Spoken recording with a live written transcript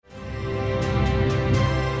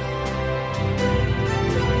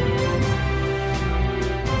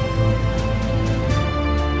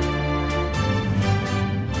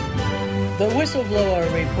Whistleblower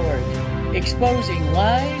Report, exposing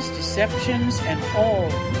lies, deceptions, and all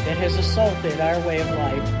that has assaulted our way of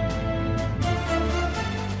life.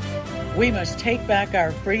 We must take back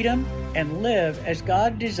our freedom and live as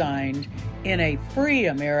God designed in a free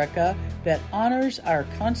America that honors our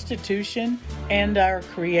Constitution and our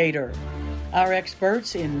Creator. Our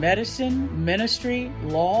experts in medicine, ministry,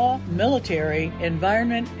 law, military,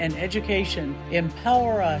 environment, and education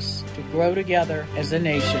empower us to grow together as a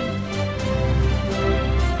nation.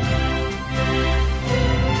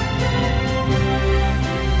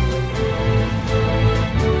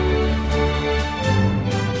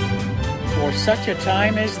 For such a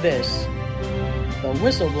time as this, the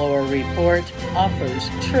Whistleblower Report offers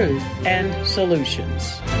truth and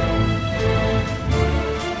solutions.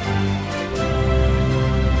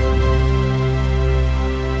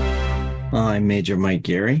 I'm Major Mike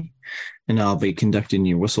Gary, and I'll be conducting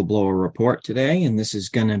your Whistleblower Report today, and this is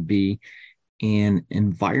going to be an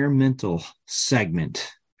environmental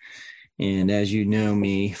segment. And as you know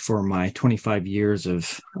me, for my 25 years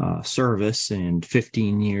of service and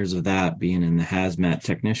 15 years of that being in the hazmat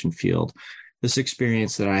technician field, this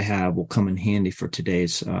experience that I have will come in handy for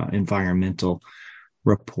today's environmental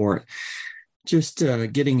report. Just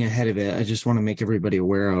getting ahead of it, I just want to make everybody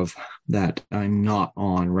aware of that I'm not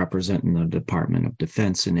on representing the Department of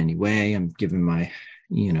Defense in any way. I'm giving my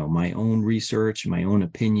own research, my own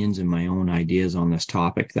opinions, and my own ideas on this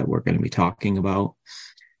topic that we're going to be talking about.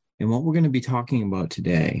 And what we're going to be talking about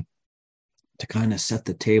today, to kind of set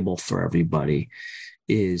the table for everybody,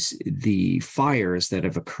 is the fires that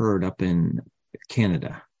have occurred up in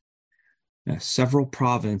Canada. Several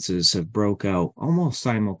provinces have broke out almost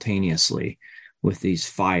simultaneously with these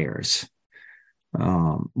fires,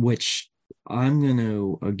 which I'm going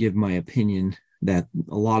to give my opinion that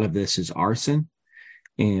a lot of this is arson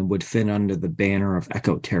and would fit under the banner of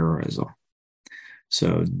ecoterrorism.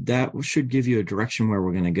 So that should give you a direction where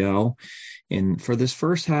we're going to go. And for this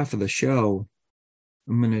first half of the show,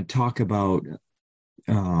 I'm going to talk about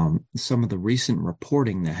some of the recent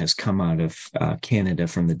reporting that has come out of Canada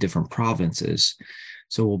from the different provinces.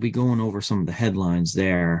 So we'll be going over some of the headlines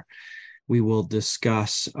there. We will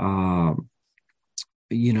discuss, some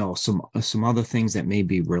other things that may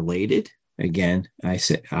be related. Again,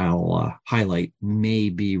 I'll highlight may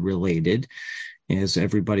be related, as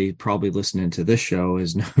everybody probably listening to this show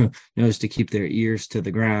knows to keep their ears to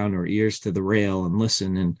the ground or ears to the rail and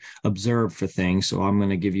listen and observe for things. So I'm going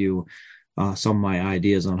to give you some of my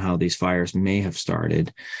ideas on how these fires may have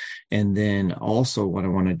started. And then also what I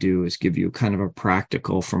want to do is give you kind of a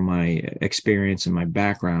practical from my experience and my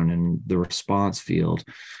background in the response field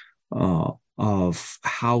of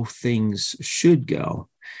how things should go.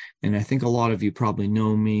 And I think a lot of you probably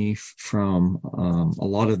know me from a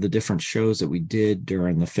lot of the different shows that we did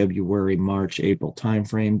during the February, March, April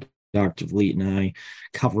timeframe. Dr. Vliet and I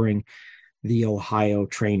covering the Ohio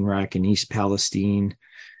train wreck in East Palestine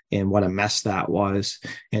and what a mess that was.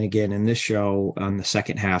 And again, in this show, on the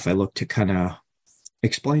second half, I look to kind of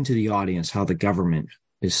explain to the audience how the government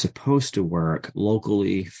is supposed to work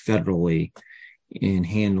locally, federally, in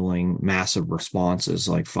handling massive responses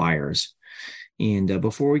like fires. And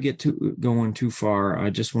before we get going too far, I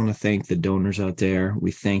just want to thank the donors out there.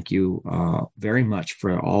 We thank you very much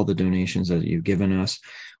for all the donations that you've given us.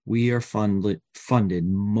 We are funded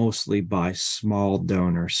mostly by small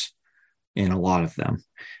donors, and a lot of them.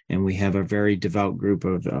 And we have a very devout group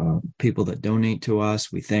of people that donate to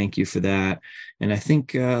us. We thank you for that. And I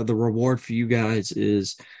think the reward for you guys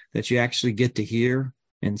is that you actually get to hear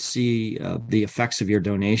and see the effects of your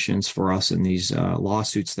donations for us in these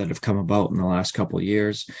lawsuits that have come about in the last couple of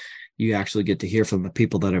years. You actually get to hear from the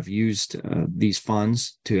people that have used these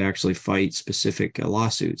funds to actually fight specific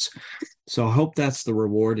lawsuits. So I hope that's the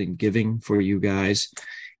reward in giving for you guys.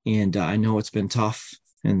 And I know it's been tough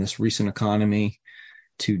in this recent economy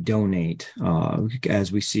to donate,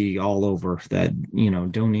 as we see all over that,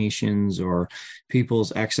 donations or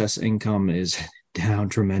people's excess income is down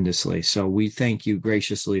tremendously. So we thank you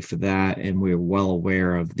graciously for that. And we're well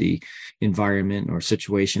aware of the environment or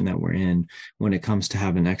situation that we're in when it comes to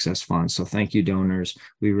having excess funds. So thank you, donors.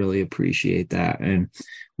 We really appreciate that. And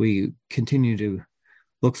we continue to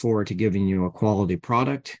look forward to giving you a quality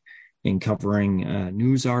product and covering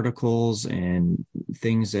news articles and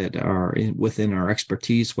things that are within our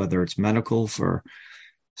expertise, whether it's medical for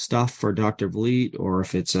stuff for Dr. Vliet, or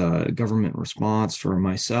if it's a government response for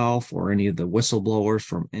myself, or any of the whistleblowers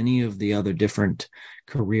from any of the other different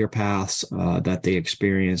career paths that they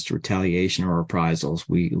experienced retaliation or reprisals.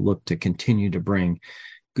 We look to continue to bring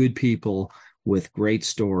good people with great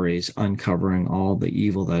stories uncovering all the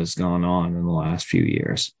evil that has gone on in the last few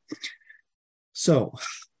years. So,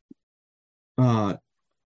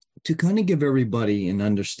 to kind of give everybody an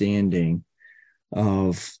understanding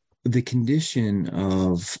of the condition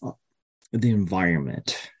of the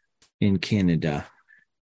environment in Canada,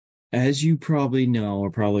 as you probably know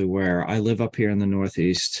or probably aware, I live up here in the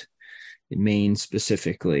Northeast, in Maine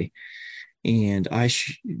specifically, and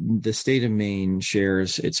the state of Maine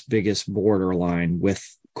shares its biggest borderline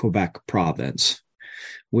with Quebec province,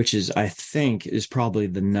 which is, I think, is probably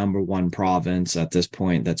the number one province at this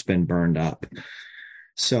point that's been burned up.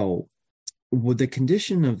 So with the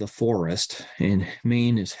condition of the forest, and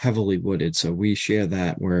Maine is heavily wooded, so we share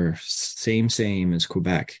that. We're same as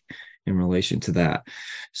Quebec in relation to that.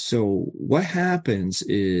 So what happens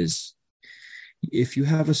is if you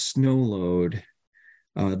have a snow load,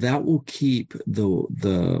 that will keep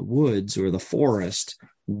the woods or the forest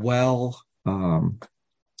well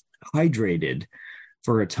hydrated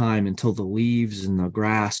for a time until the leaves and the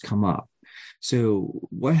grass come up. So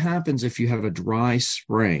what happens if you have a dry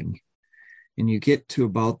spring and you get to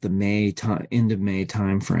about the end of May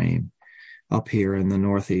time frame up here in the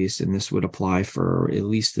Northeast, and this would apply for at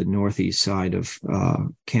least the northeast side of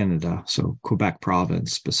Canada, so Quebec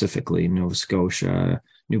province specifically, Nova Scotia,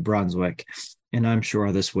 New Brunswick, and I'm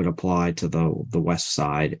sure this would apply to the west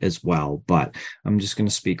side as well, but I'm just going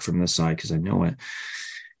to speak from this side because I know it.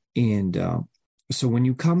 And so when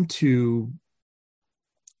you come to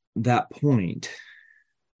that point,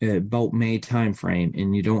 about May timeframe,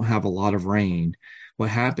 and you don't have a lot of rain, what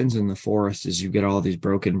happens in the forest is you get all these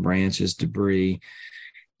broken branches, debris,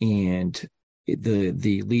 and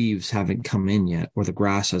the leaves haven't come in yet, or the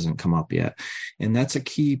grass hasn't come up yet. And that's a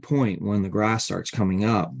key point. When the grass starts coming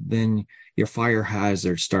up, then your fire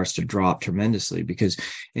hazard starts to drop tremendously, because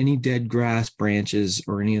any dead grass, branches,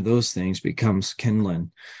 or any of those things becomes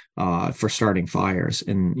kindling for starting fires.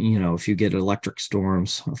 And, if you get electric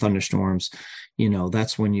storms, thunderstorms,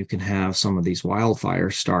 that's when you can have some of these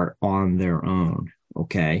wildfires start on their own.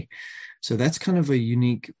 Okay. So that's kind of a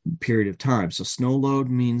unique period of time. So snow load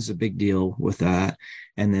means a big deal with that.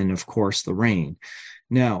 And then, of course, the rain.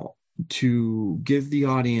 Now, to give the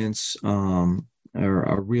audience or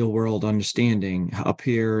a real world understanding, up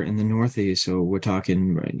here in the Northeast, so we're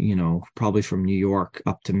talking, probably from New York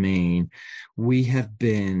up to Maine, we have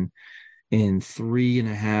been in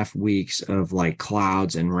 3.5 weeks of like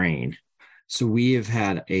clouds and rain. So we have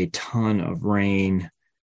had a ton of rain,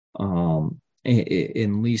 at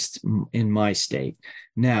least in my state.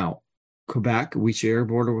 Now, Quebec, we share a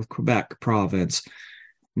border with Quebec province.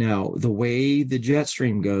 Now, the way the jet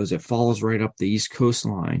stream goes, it follows right up the East Coast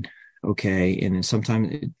line. Okay. And sometimes,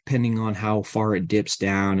 depending on how far it dips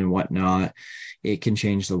down and whatnot, it can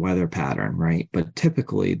change the weather pattern, right? But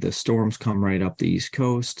typically, the storms come right up the East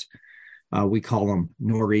Coast. We call them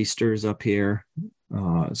nor'easters up here.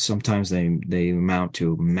 Sometimes they amount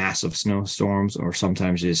to massive snowstorms, or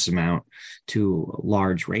sometimes they just amount to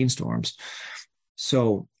large rainstorms.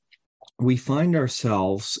 So we find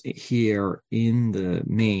ourselves here in the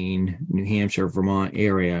Maine, New Hampshire, Vermont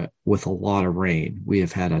area with a lot of rain. We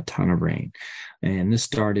have had a ton of rain. And this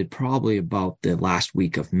started probably about the last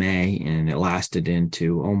week of May, and it lasted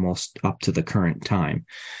into almost up to the current time.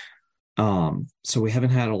 So we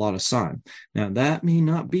haven't had a lot of sun. Now, that may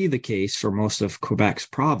not be the case for most of Quebec's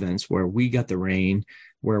province, where we got the rain,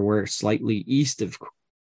 where we're slightly east of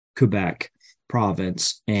Quebec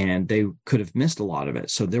province, and they could have missed a lot of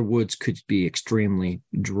it. So their woods could be extremely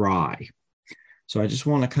dry. So I just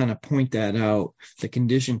want to kind of point that out, the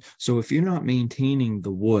condition. So if you're not maintaining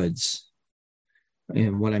the woods,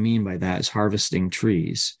 and what I mean by that is harvesting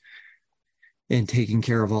trees and taking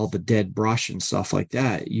care of all the dead brush and stuff like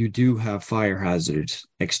that, you do have fire hazards,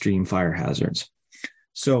 extreme fire hazards.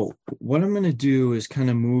 So what I'm going to do is kind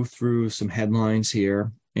of move through some headlines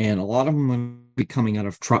here, and a lot of them will be coming out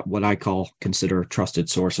of what I consider trusted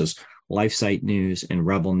sources, LifeSite News and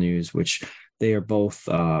Rebel News, which they are both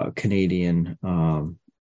Canadian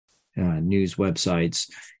news websites,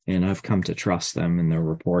 and I've come to trust them in their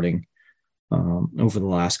reporting over the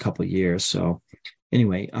last couple of years. So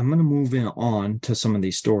anyway, I'm going to move on to some of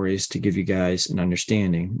these stories to give you guys an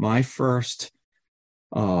understanding. My first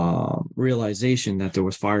realization that there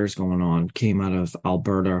was fires going on came out of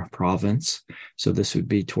Alberta province. So this would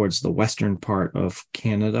be towards the western part of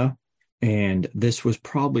Canada. And this was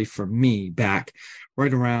probably for me back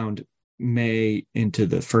right around May into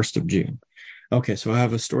the 1st of June. Okay, so I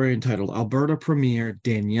have a story entitled Alberta Premier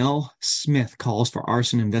Danielle Smith calls for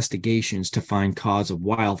arson investigations to find cause of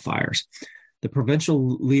wildfires. The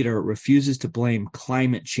provincial leader refuses to blame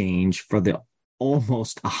climate change for the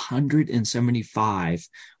almost 175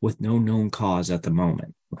 with no known cause at the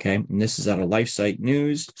moment. Okay, and this is out of LifeSite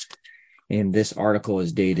News. And this article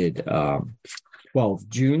is dated 12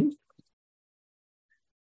 June.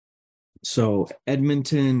 So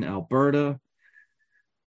Edmonton, Alberta,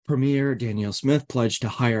 Premier Danielle Smith pledged to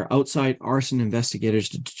hire outside arson investigators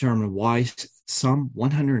to determine why some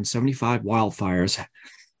 175 wildfires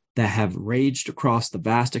that have raged across the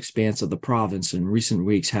vast expanse of the province in recent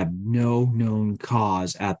weeks have no known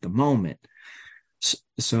cause at the moment.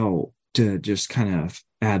 So to just kind of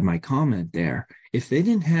add my comment there, if they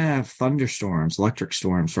didn't have thunderstorms, electric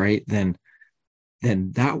storms, right, then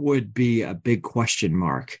that would be a big question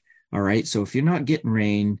mark. All right. So if you're not getting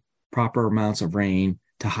rain, proper amounts of rain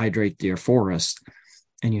to hydrate your forest,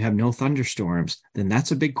 and you have no thunderstorms, then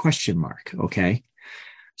that's a big question mark. Okay.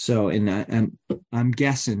 So, and I'm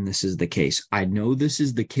guessing this is the case. I know this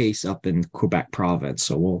is the case up in Quebec province.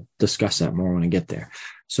 So we'll discuss that more when I get there.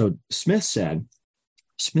 So Smith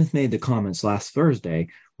made the comments last Thursday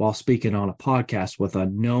while speaking on a podcast with a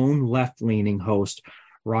known left-leaning host,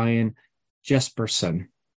 Ryan Jesperson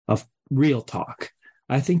of Real Talk.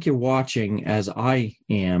 I think you're watching, as I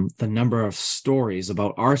am, the number of stories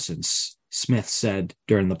about arsons, Smith said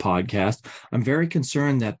during the podcast. I'm very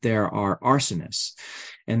concerned that there are arsonists,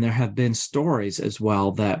 and there have been stories as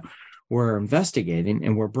well that we're investigating,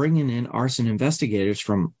 and we're bringing in arson investigators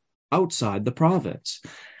from outside the province.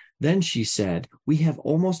 Then she said, we have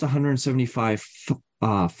almost 175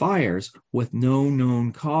 fires with no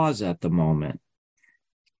known cause at the moment.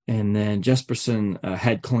 And then Jesperson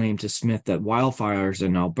had claimed to Smith that wildfires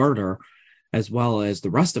in Alberta, as well as the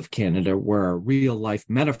rest of Canada, were a real-life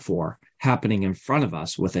metaphor happening in front of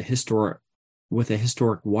us with a historic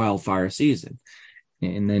wildfire season.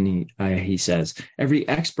 And then he says, every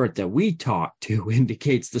expert that we talk to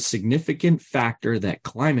indicates the significant factor that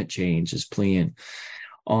climate change is playing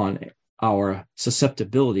on our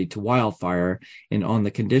susceptibility to wildfire and on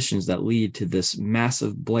the conditions that lead to this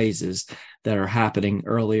massive blazes that are happening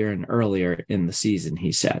earlier and earlier in the season,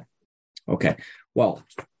 he said. Okay, well,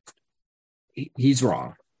 he's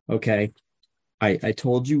wrong. Okay, I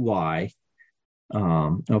told you why.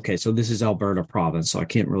 Okay, so this is Alberta province, so I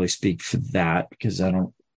can't really speak for that because I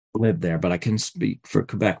don't live there, but I can speak for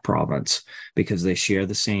Quebec province because they share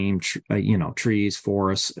the same, trees,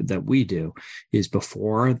 forests that we do. Is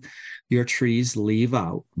before your trees leave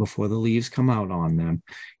out, before the leaves come out on them,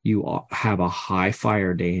 you have a high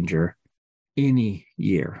fire danger any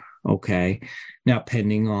year. Okay. Now,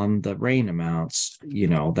 depending on the rain amounts,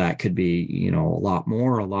 that could be, a lot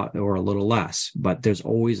more, or a little less, but there's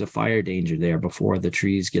always a fire danger there before the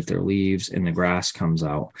trees get their leaves and the grass comes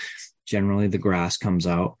out. Generally, the grass comes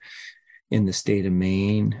out in the state of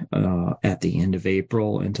Maine at the end of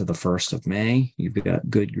April into the 1st of May. You've got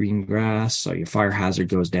good green grass, so your fire hazard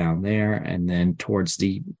goes down there. And then towards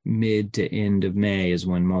the mid to end of May is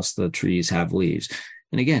when most of the trees have leaves.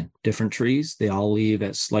 And again, different trees, they all leave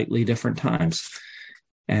at slightly different times.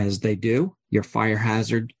 As they do, your fire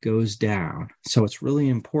hazard goes down. So it's really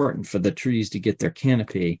important for the trees to get their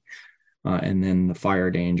canopy, and then the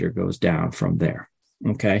fire danger goes down from there.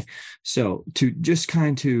 Okay, so to just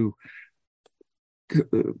kind of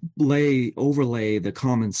overlay the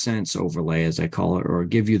common sense overlay, as I call it, or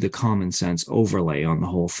give you the common sense overlay on the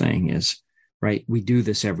whole thing is, right, we do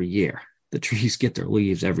this every year. The trees get their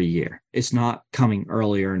leaves every year. It's not coming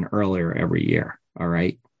earlier and earlier every year. All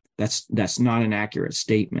right. That's not an accurate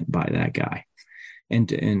statement by that guy. And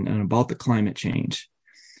about the climate change,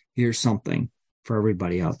 here's something for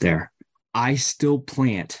everybody out there. I still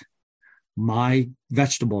plant my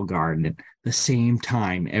vegetable garden the same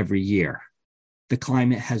time every year. The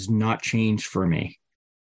climate has not changed for me.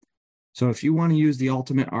 So if you want to use the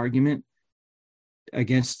ultimate argument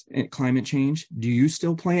against climate change, do you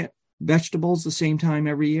still plant vegetables the same time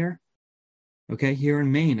every year? Okay, here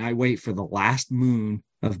in Maine, I wait for the last moon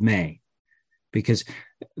of May because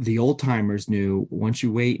the old timers knew once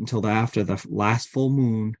you wait until after the last full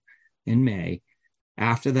moon in May,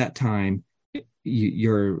 after that time,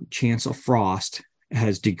 your chance of frost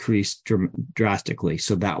has decreased drastically.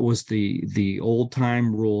 So that was the old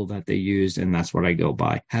time rule that they used, and that's what I go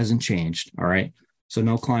by. Hasn't changed. All right. So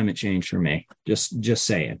no climate change for me. Just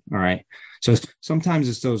saying. All right. So sometimes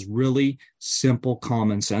it's those really simple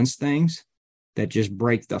common sense things that just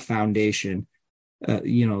break the foundation.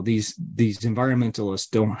 These environmentalists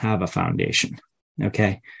don't have a foundation.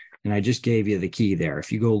 Okay. And I just gave you the key there.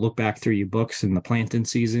 If you go look back through your books and the planting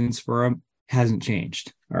seasons for them, hasn't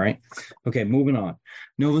changed. All right. Okay. Moving on.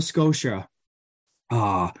 Nova Scotia,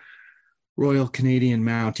 Royal Canadian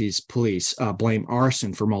Mounties Police blame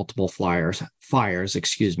arson for multiple fires.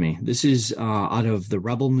 This is out of the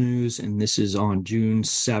Rebel News, and this is on June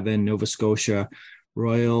 7. Nova Scotia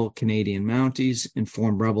Royal Canadian Mounties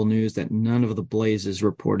informed Rebel News that none of the blazes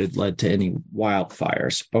reported led to any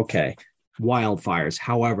wildfires. Okay, wildfires.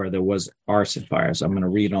 However, there was arson fires. I'm going to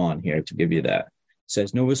read on here to give you that. It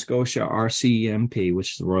says Nova Scotia RCMP,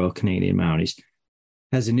 which is the Royal Canadian Mounties,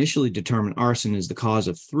 has initially determined arson is the cause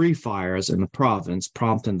of 3 fires in the province,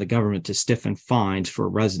 prompting the government to stiffen fines for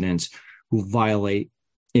residents who violate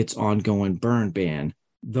its ongoing burn ban.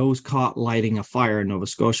 Those caught lighting a fire in Nova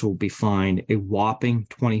Scotia will be fined a whopping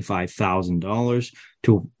 $25,000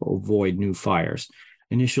 to avoid new fires.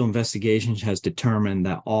 Initial investigations has determined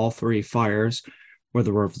that all 3 fires were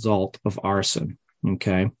the result of arson.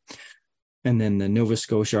 Okay. And then the Nova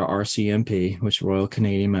Scotia RCMP, which Royal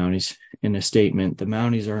Canadian Mounties, in a statement, the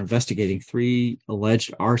Mounties are investigating 3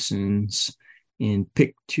 alleged arsons in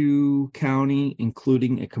Pictou County,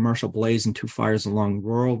 including a commercial blaze and 2 fires along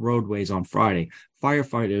rural roadways on Friday.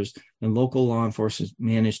 Firefighters and local law enforcement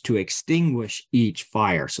managed to extinguish each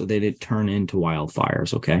fire, so they didn't turn into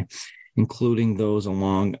wildfires, okay, including those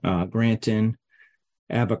along Granton,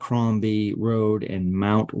 Abercrombie Road, and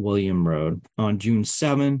Mount William Road. On June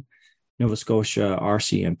 7, Nova Scotia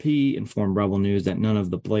RCMP informed Rebel News that none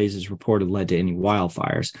of the blazes reported led to any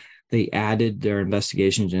wildfires. They added their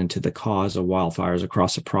investigations into the cause of wildfires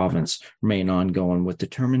across the province remain ongoing, with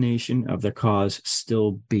determination of their cause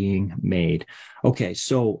still being made. Okay,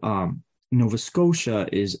 so Nova Scotia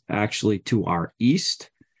is actually to our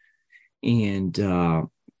east, and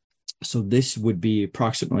so this would be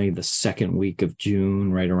approximately the second week of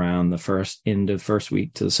June, right around the end of first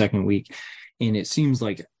week to the second week, and it seems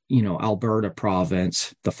like, you know, Alberta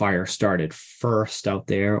province, the fire started first out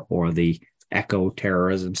there, or the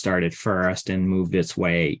ecoterrorism started first and moved its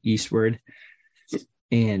way eastward.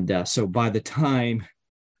 And so by the time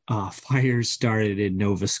fires started in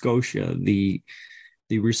Nova Scotia, the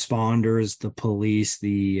responders, the police,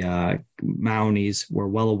 the Mounties were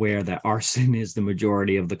well aware that arson is the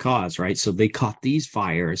majority of the cause, right? So they caught these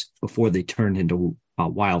fires before they turned into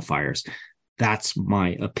wildfires. That's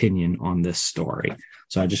my opinion on this story.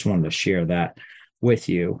 So I just wanted to share that with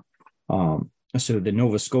you. So the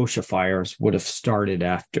Nova Scotia fires would have started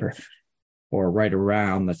after or right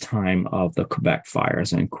around the time of the Quebec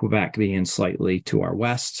fires, and Quebec being slightly to our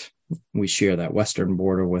west, we share that western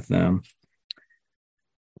border with them.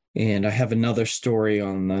 And I have another story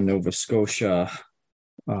on the Nova Scotia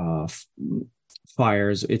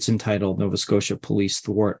fires. It's entitled Nova Scotia Police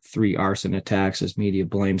Thwart 3 Arson Attacks as Media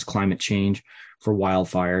Blames Climate Change for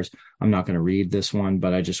Wildfires. I'm not going to read this one,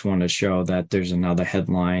 but I just want to show that there's another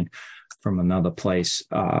headline from another place,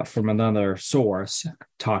 from another source,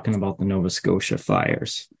 talking about the Nova Scotia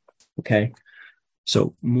fires. Okay,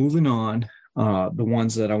 so moving on, the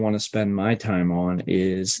ones that I want to spend my time on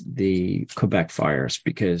is the Quebec fires,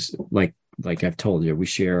 because like I've told you, we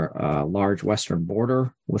share a large western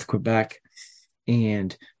border with Quebec,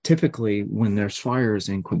 and typically when there's fires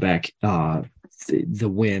in Quebec, the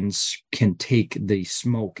winds can take the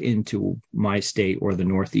smoke into my state or the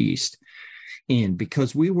Northeast. And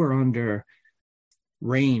because we were under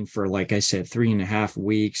rain for, like I said, 3.5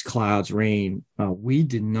 weeks, clouds, rain, we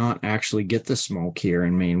did not actually get the smoke here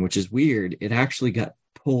in Maine, which is weird. It actually got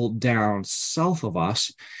pulled down south of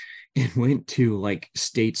us and went to like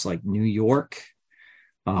states like New York,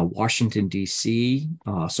 Washington, D.C.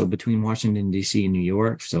 So between Washington, D.C. and New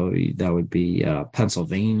York, so that would be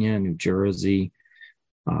Pennsylvania, New Jersey,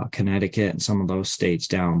 Connecticut, and some of those states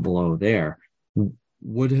down below there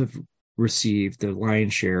would have received the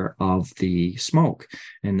lion's share of the smoke.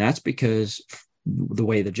 And that's because the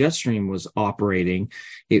way the jet stream was operating,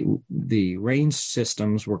 the rain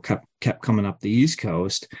systems were kept coming up the East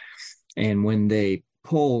Coast. And when they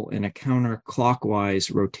pull in a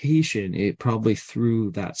counterclockwise rotation, it probably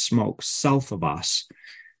threw that smoke south of us.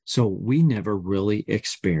 So we never really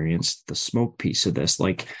experienced the smoke piece of this.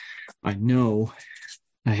 Like, I know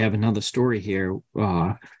I have another story here.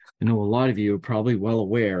 I know a lot of you are probably well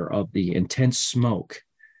aware of the intense smoke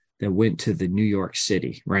that went to the New York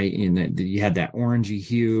City, right? And you had that orangey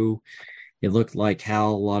hue. It looked like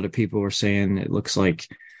hell. A lot of people were saying it looks like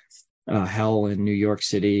hell in New York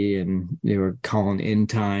City, and they were calling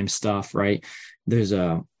end time stuff, right? There's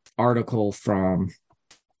a article from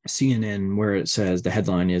CNN where it says the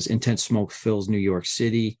headline is "Intense Smoke Fills New York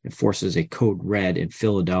City. It forces a code red in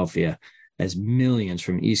Philadelphia as millions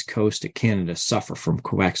from East Coast to Canada suffer from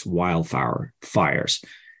Quebec's wildfires."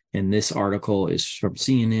 And this article is from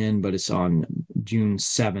CNN, but it's on June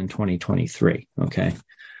 7, 2023. Okay.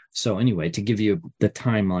 So anyway, to give you the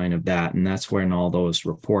timeline of that, and that's when all those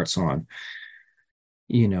reports on,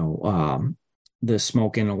 the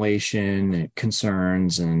smoke inhalation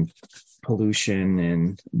concerns and pollution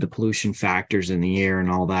and the pollution factors in the air and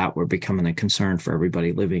all that were becoming a concern for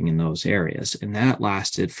everybody living in those areas. And that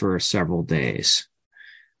lasted for several days.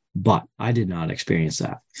 But I did not experience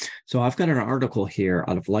that. So I've got an article here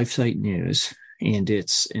out of LifeSite News, and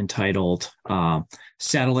it's entitled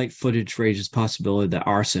Satellite Footage Raises Possibility That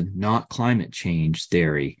Arson, Not Climate Change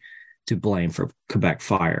Theory to Blame for Quebec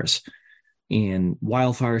Fires. And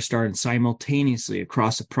wildfires started simultaneously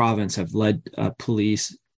across the province have led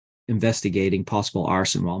police investigating possible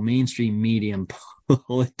arson, while mainstream media and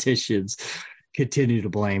politicians continue to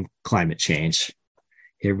blame climate change.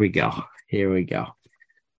 Here we go.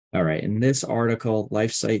 All right. In this article,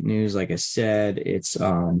 LifeSite News, like I said, it's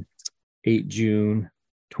 8 June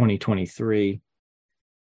 2023.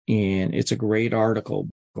 And it's a great article,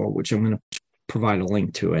 which I'm going to provide a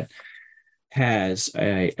link to it. Has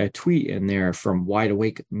a tweet in there from Wide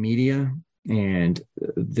Awake Media. And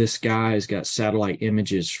this guy's got satellite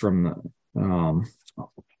images from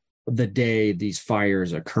the day these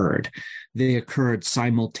fires occurred. They occurred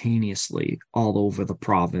simultaneously all over the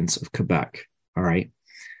province of Quebec. All right.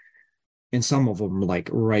 And some of them like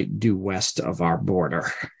right due west of our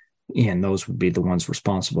border. And those would be the ones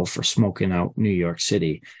responsible for smoking out New York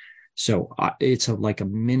City. So it's like a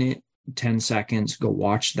minute, 10 seconds. Go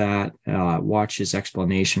watch that. Watch his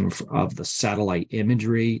explanation of the satellite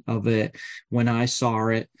imagery of it. When I saw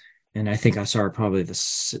it, and I think I saw it probably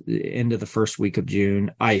the end of the first week of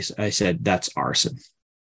June, I said, that's arson.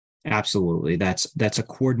 Absolutely. That's a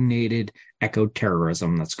coordinated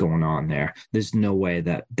ecoterrorism that's going on there. There's no way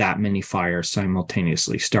that many fires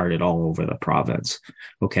simultaneously started all over the province.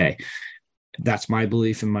 Okay. That's my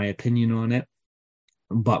belief and my opinion on it.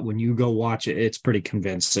 But when you go watch it, it's pretty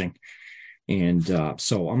convincing. And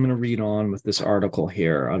so I'm going to read on with this article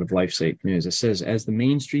here out of LifeSite News. It says, as the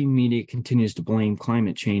mainstream media continues to blame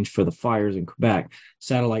climate change for the fires in Quebec,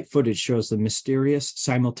 satellite footage shows the mysterious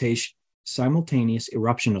simultaneous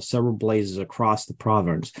eruption of several blazes across the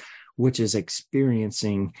province, which is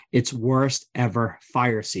experiencing its worst ever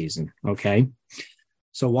fire season. Okay.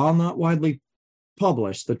 So while not widely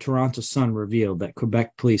published, the Toronto Sun revealed that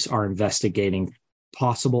Quebec police are investigating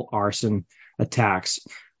possible arson attacks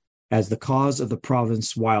as the cause of the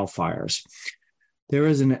province wildfires. There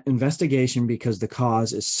is an investigation because the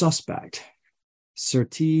cause is suspect.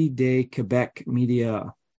 Sûreté de Québec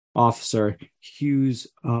media officer Hughes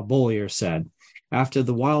Bollier said, after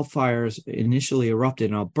the wildfires initially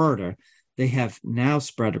erupted in Alberta, they have now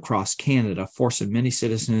spread across Canada, forcing many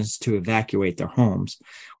citizens to evacuate their homes,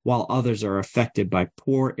 while others are affected by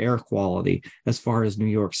poor air quality as far as New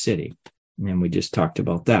York City. And we just talked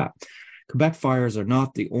about that. Quebec fires are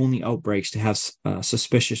not the only outbreaks to have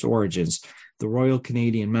suspicious origins. The Royal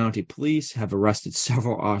Canadian Mounted Police have arrested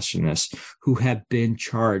several arsonists who have been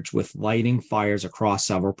charged with lighting fires across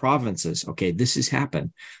several provinces. Okay, this has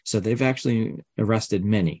happened. So they've actually arrested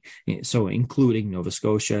many, so including Nova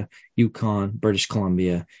Scotia, Yukon, British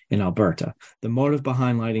Columbia, and Alberta. The motive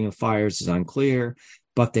behind lighting of fires is unclear,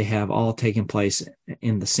 but they have all taken place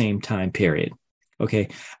in the same time period. Okay,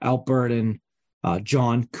 Albertan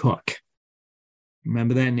John Cook.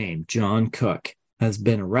 Remember that name, John Cook, has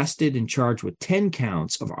been arrested and charged with 10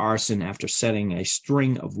 counts of arson after setting a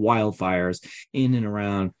string of wildfires in and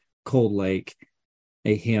around Cold Lake,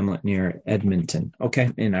 a hamlet near Edmonton.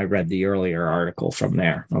 Okay, and I read the earlier article from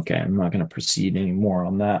there. Okay, I'm not going to proceed anymore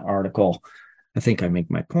on that article. I think I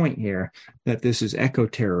make my point here that this is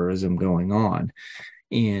ecoterrorism going on.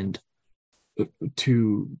 And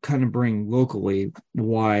to kind of bring locally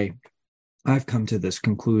why I've come to this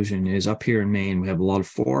conclusion is up here in Maine, we have a lot of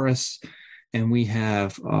forests, and we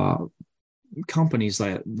have companies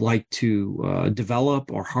that like to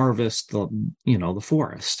develop or harvest the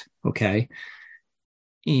forest. Okay.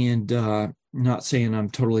 And not saying I'm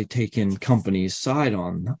totally taking companies' side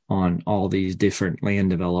on all these different land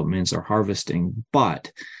developments or harvesting,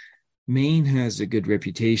 but Maine has a good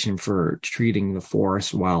reputation for treating the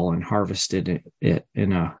forest well and harvested it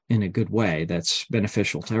in a good way that's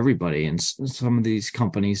beneficial to everybody. And some of these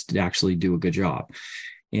companies actually do a good job.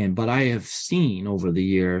 But I have seen over the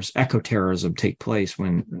years ecoterrorism take place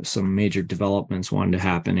when some major developments wanted to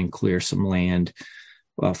happen and clear some land,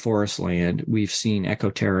 forest land. We've seen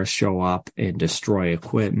ecoterrorists show up and destroy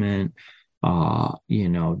equipment,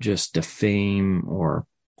 just defame or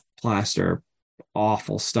plaster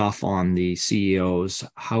awful stuff on the CEOs'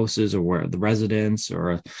 houses or where the residents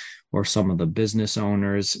or some of the business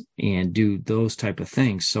owners and do those type of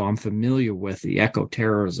things. So I'm familiar with the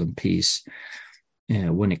ecoterrorism piece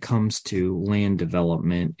when it comes to land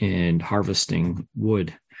development and harvesting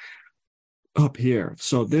wood up here.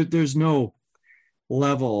 So there's no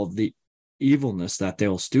level of the evilness that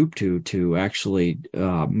they'll stoop to actually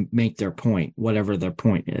make their point, whatever their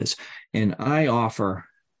point is. And I offer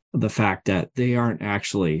the fact that they aren't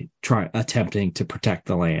actually attempting to protect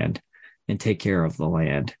the land and take care of the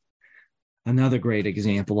land. Another great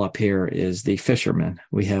example up here is the fishermen.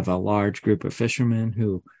 We have a large group of fishermen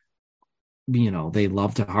who, they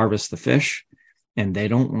love to harvest the fish, and they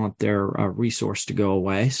don't want their resource to go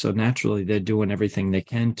away. So naturally, they're doing everything they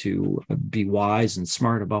can to be wise and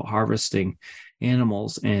smart about harvesting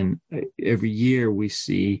animals. And every year we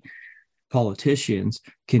see politicians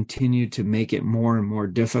continue to make it more and more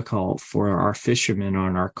difficult for our fishermen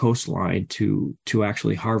on our coastline to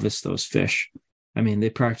actually harvest those fish. I mean, they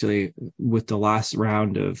practically, with the last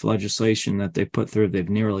round of legislation that they put through, they've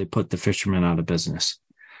nearly put the fishermen out of business.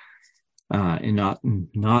 And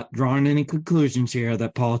not drawing any conclusions here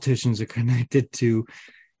that politicians are connected to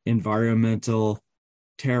environmental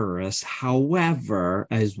terrorists. However,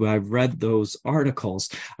 as I've read those articles,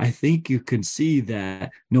 I think you can see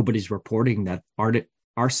that nobody's reporting that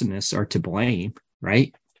arsonists are to blame,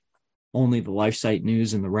 right? Only the LifeSite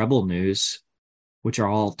News and the Rebel News, which are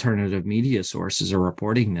all alternative media sources, are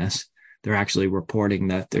reporting this. They're actually reporting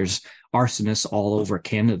that there's arsonists all over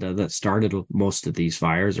Canada that started most of these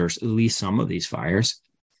fires, or at least some of these fires.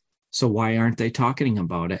 So why aren't they talking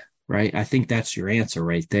about it, right? I think that's your answer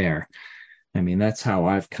right there. I mean, that's how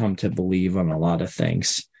I've come to believe on a lot of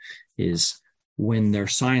things, is when they're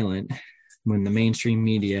silent, when the mainstream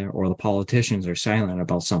media or the politicians are silent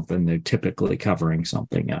about something, they're typically covering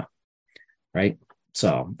something up, right?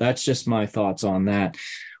 So that's just my thoughts on that.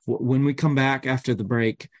 When we come back after the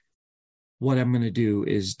break, what I'm going to do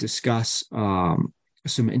is discuss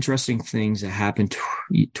some interesting things that happened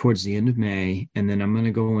towards the end of May. And then I'm going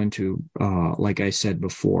to go into, like I said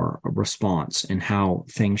before, a response and how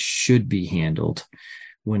things should be handled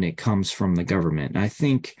when it comes from the government. And I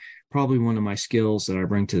think probably one of my skills that I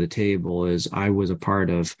bring to the table is I was a part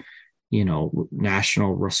of,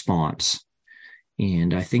 national response.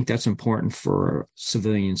 And I think that's important for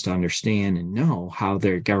civilians to understand and know how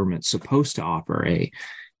their government's supposed to operate.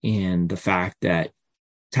 And the fact that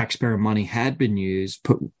taxpayer money had been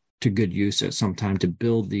put to good use at some time to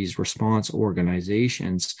build these response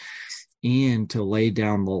organizations and to lay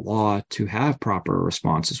down the law to have proper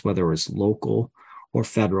responses, whether it's local or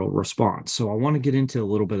federal response. So I want to get into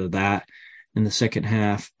a little bit of that in the second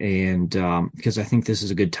half, and because I think this is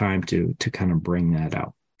a good time to kind of bring that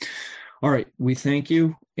out. All right, we thank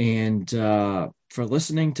you, and for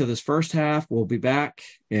listening to this first half. We'll be back.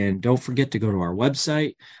 And don't forget to go to our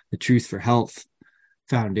website, the Truth for Health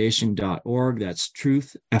Foundation.org. That's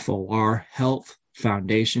truth, F-O-R,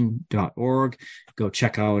 healthfoundation.org. Go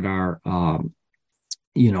check out our, our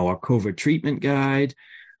COVID treatment guide,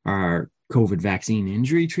 our COVID vaccine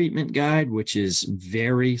injury treatment guide, which is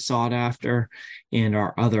very sought after, and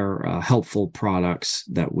our other helpful products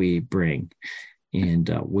that we bring. And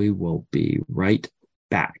we will be right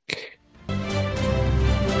back.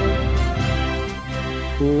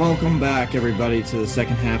 Welcome back, everybody, to the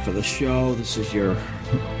second half of the show. This is your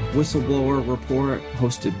Whistleblower Report,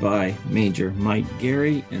 hosted by Major Mike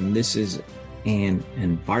Gary, and this is an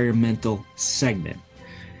environmental segment.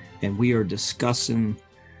 And we are discussing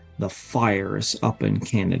the fires up in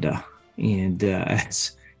Canada. And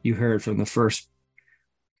as you heard from the first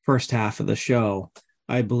half of the show,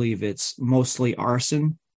 I believe it's mostly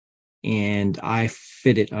arson, and I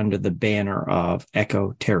fit it under the banner of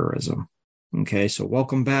ecoterrorism. Okay, so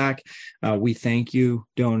welcome back. We thank you,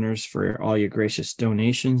 donors, for all your gracious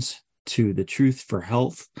donations to the Truth for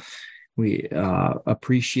Health. We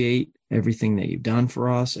appreciate everything that you've done for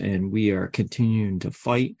us, and we are continuing to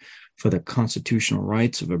fight for the constitutional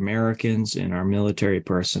rights of Americans and our military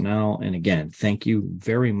personnel. And again, thank you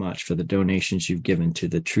very much for the donations you've given to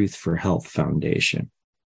the Truth for Health Foundation.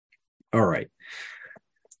 All right,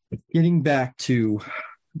 getting back to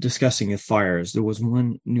discussing the fires, there was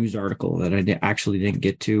one news article that I actually didn't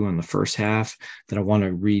get to in the first half that I want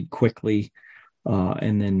to read quickly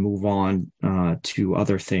and then move on to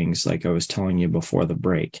other things like I was telling you before the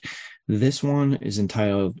break. This one is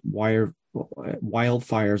entitled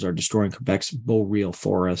Wildfires Are Destroying Quebec's Boreal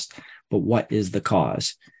Forest, but what is the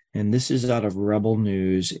cause? And this is out of Rebel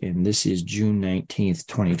News, and this is June 19th,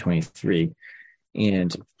 2023.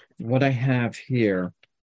 And what I have here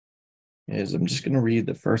is I'm just going to read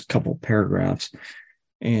the first couple paragraphs,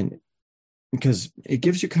 and because it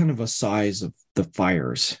gives you kind of a size of the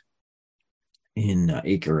fires in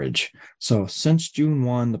acreage. So since June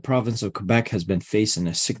 1, the province of Quebec has been facing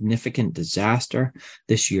a significant disaster.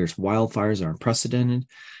 This year's wildfires are unprecedented.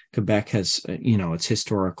 Quebec has, it's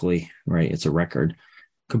historically, right, it's a record,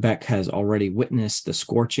 Quebec has already witnessed the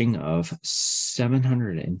scorching of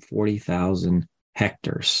 740,000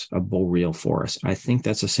 hectares of boreal forest. I think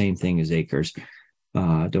that's the same thing as acres.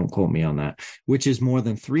 Don't quote me on that, which is more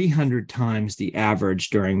than 300 times the average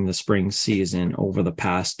during the spring season over the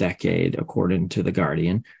past decade, according to The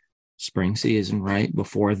Guardian. Spring season, right?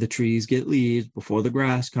 Before the trees get leaves, before the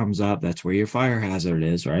grass comes up, that's where your fire hazard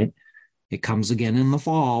is, right? It comes again in the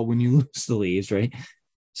fall when you lose the leaves, right?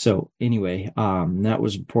 So anyway, that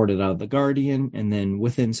was reported out of The Guardian. And then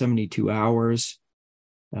within 72 hours,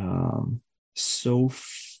 SOPFEU,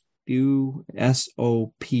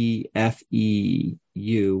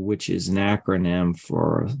 which is an acronym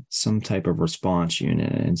for some type of response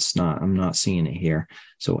unit. It's not, I'm not seeing it here.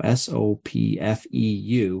 So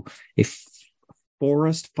SOPFEU, a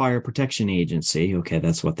Forest Fire Protection Agency, okay,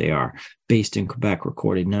 that's what they are, based in Quebec,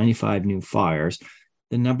 recorded 95 new fires.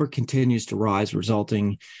 The number continues to rise,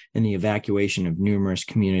 resulting in the evacuation of numerous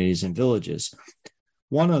communities and villages.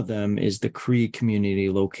 One of them is the Cree community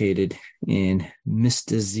located in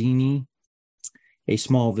Mistassini, a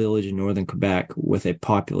small village in northern Quebec with a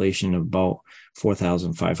population of about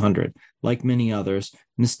 4,500. Like many others,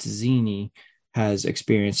 Mistassini has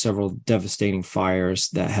experienced several devastating fires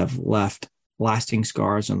that have left lasting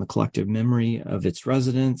scars on the collective memory of its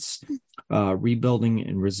residents. Rebuilding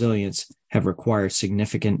and resilience have required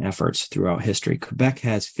significant efforts throughout history. Quebec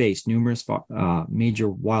has faced numerous major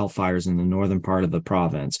wildfires in the northern part of the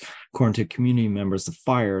province. According to community members, the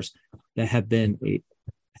fires that have been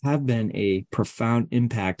a profound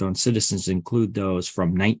impact on citizens include those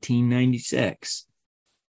from 1996.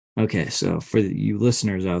 Okay, so for you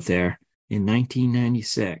listeners out there, in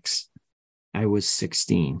 1996, I was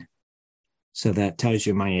 16. So that tells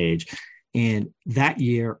you my age. And that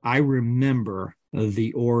year, I remember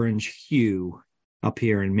the orange hue up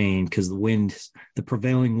here in Maine because the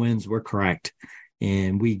prevailing winds were correct.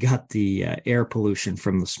 And we got the air pollution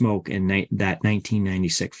from the smoke in that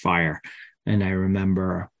 1996 fire. And I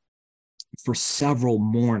remember for several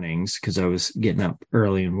mornings, because I was getting up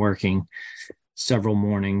early and working, several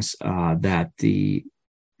mornings that the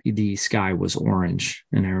sky was orange.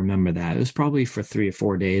 And I remember that. It was probably for 3 or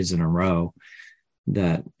 4 days in a row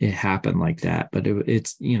that it happened like that, but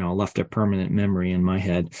it's left a permanent memory in my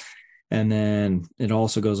head. And then it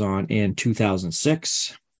also goes on in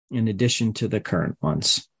 2006 in addition to the current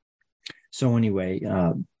ones. So anyway,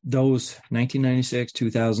 those 1996,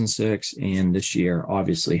 2006, and this year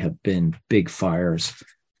obviously have been big fires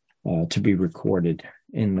to be recorded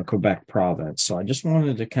in the Quebec province. So I just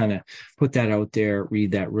wanted to kind of put that out there,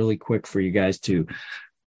 read that really quick for you guys to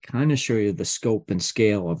kind of show you the scope and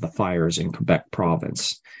scale of the fires in Quebec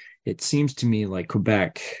province. It seems to me like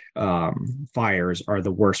Quebec fires are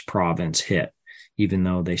the worst province hit, even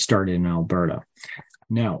though they started in Alberta.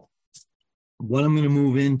 Now, what I'm going to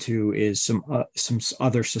move into is some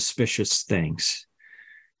other suspicious things.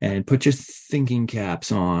 And put your thinking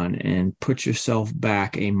caps on and put yourself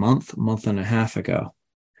back a month and a half ago.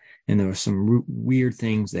 And there were some weird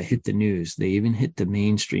things that hit the news. They even hit the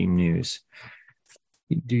mainstream news.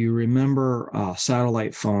 Do you remember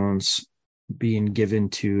satellite phones being given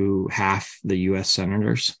to half the U.S.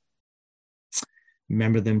 senators?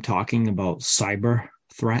 Remember them talking about cyber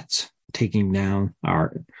threats, taking down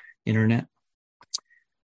our internet,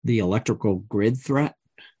 the electrical grid threat?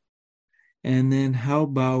 And then how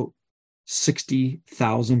about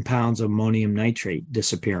 60,000 pounds of ammonium nitrate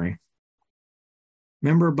disappearing?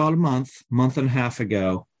 Remember about a month and a half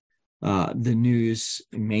ago, the news,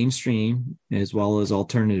 mainstream, as well as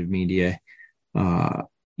alternative media,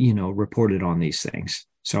 reported on these things.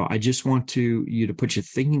 So I just want you to put your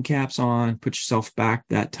thinking caps on, put yourself back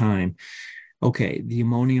that time. Okay, the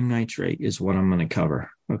ammonium nitrate is what I'm going to cover.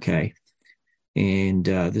 Okay. And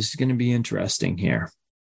this is going to be interesting here.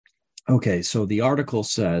 Okay, so the article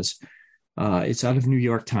says, it's out of New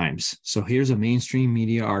York Times. So here's a mainstream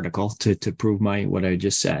media article to prove what I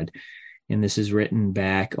just said. And this is written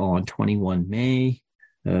back on 21 May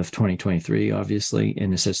of 2023, obviously.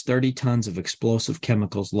 And it says 30 tons of explosive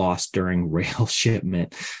chemicals lost during rail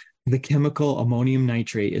shipment. The chemical ammonium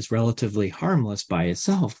nitrate is relatively harmless by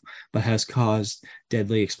itself, but has caused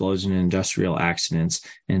deadly explosion in industrial accidents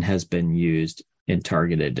and has been used in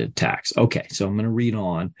targeted attacks. Okay, so I'm going to read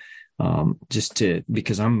on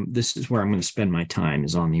because this is where I'm going to spend my time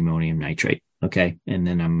is on the ammonium nitrate. Okay, and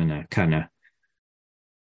then I'm going to kind of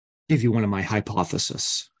give you one of my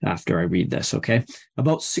hypotheses after I read this, okay?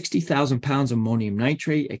 About 60,000 pounds of ammonium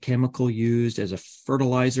nitrate, a chemical used as a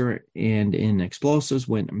fertilizer and in explosives,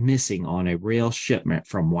 went missing on a rail shipment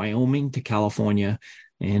from Wyoming to California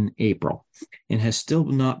in April and has still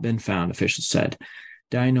not been found, officials said.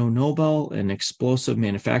 Dyno Nobel, an explosive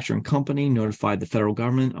manufacturing company, notified the federal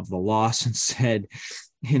government of the loss and said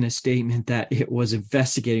in a statement that it was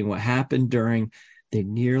investigating what happened during the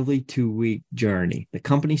nearly 2-week journey. The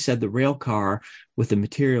company said the rail car with the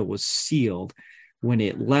material was sealed when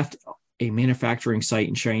it left a manufacturing site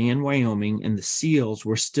in Cheyenne, Wyoming, and the seals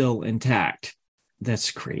were still intact.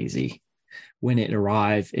 That's crazy. When it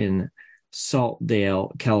arrived in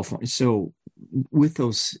Saltdale, California. So with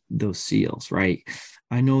those seals, right?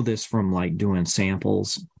 I know this from like doing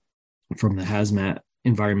samples from the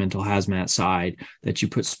environmental hazmat side, that you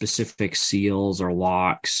put specific seals or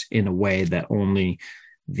locks in a way that only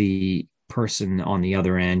the person on the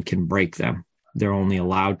other end can break them. They're only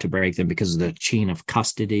allowed to break them because of the chain of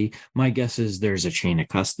custody. My guess is there's a chain of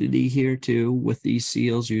custody here too with these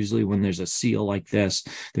seals. Usually when there's a seal like this,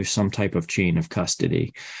 there's some type of chain of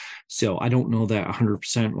custody. So I don't know that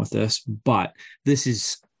 100% with this, but this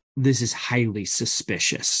is highly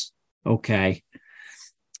suspicious. Okay.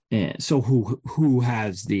 And so who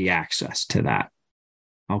has the access to that?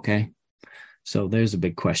 Okay. So there's a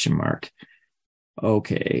big question mark.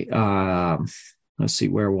 Okay. Let's see,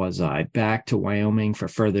 where was I? Back to Wyoming for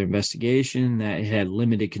further investigation that it had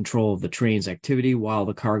limited control of the train's activity while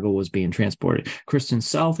the cargo was being transported. Kristen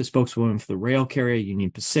South, a spokeswoman for the rail carrier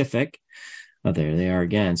Union Pacific, there they are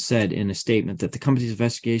again, said in a statement that the company's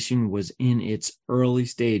investigation was in its early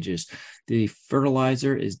stages. The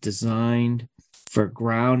fertilizer is designed for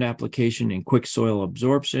ground application and quick soil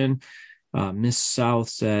absorption. Ms. South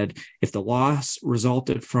said, if the loss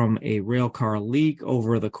resulted from a rail car leak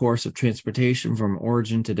over the course of transportation from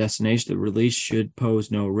origin to destination, the release should pose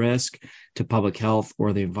no risk to public health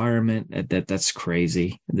or the environment. That's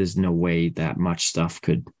crazy. There's no way that much stuff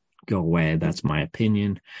could go away. That's my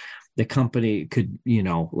opinion. The company could,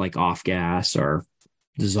 like off gas or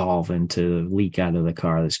dissolve into leak out of the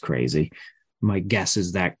car. That's crazy. My guess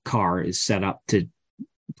is that car is set up to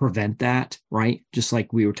prevent that, right? Just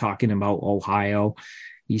like we were talking about Ohio,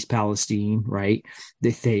 East Palestine, right?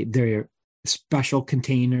 They're special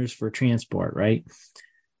containers for transport, right?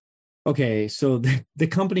 Okay, so the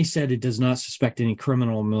company said it does not suspect any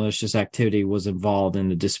criminal or malicious activity was involved in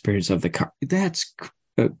the disappearance of the car. That's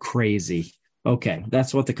crazy. Okay,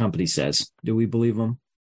 that's what the company says. Do we believe them?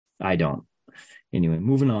 I don't. Anyway,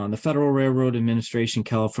 moving on. The Federal Railroad Administration,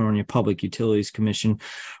 California Public Utilities Commission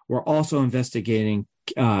were also investigating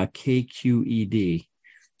KQED,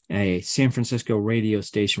 a San Francisco radio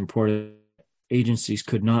station, reported agencies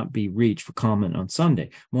could not be reached for comment on Sunday.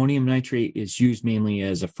 Ammonium nitrate is used mainly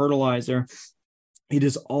as a fertilizer. It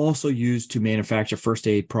is also used to manufacture first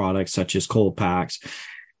aid products such as cold packs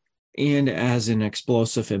and as an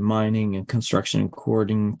explosive in mining and construction,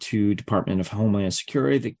 according to Department of Homeland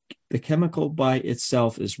Security. The chemical by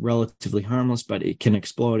itself is relatively harmless, but it can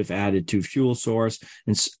explode if added to fuel source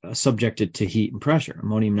and subjected to heat and pressure.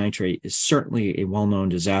 Ammonium nitrate is certainly a well-known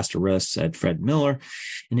disaster risk, said Fred Miller,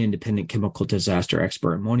 an independent chemical disaster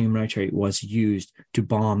expert. Ammonium nitrate was used to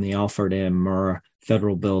bomb the Alfred M. Murrah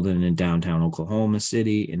Federal Building in downtown Oklahoma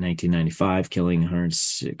City in 1995, killing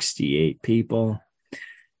 168 people.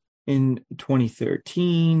 In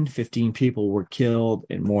 2013, 15 people were killed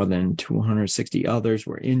and more than 260 others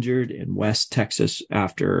were injured in West Texas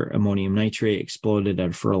after ammonium nitrate exploded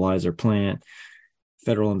at a fertilizer plant.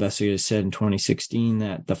 Federal investigators said in 2016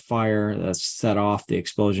 that the fire that set off the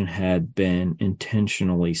explosion had been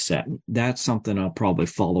intentionally set. That's something I'll probably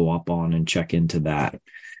follow up on and check into that.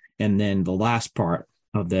 And then the last part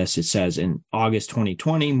of this, it says in August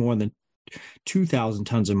 2020, more than 2,000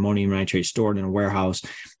 tons of ammonium nitrate stored in a warehouse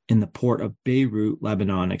in the port of Beirut,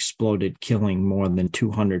 Lebanon, exploded, killing more than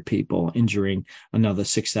 200 people, injuring another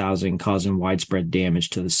 6,000, causing widespread damage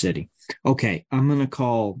to the city. Okay, I'm going to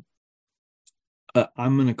call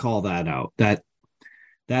that out.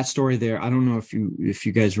 That story there. I don't know if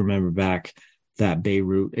you guys remember back that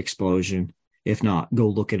Beirut explosion. If not, go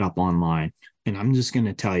look it up online. And I'm just going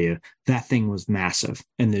to tell you that thing was massive,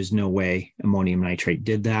 and there's no way ammonium nitrate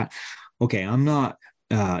did that. Okay, I'm not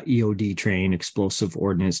EOD trained, Explosive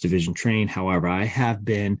Ordnance Division trained. However, I have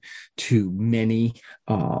been to many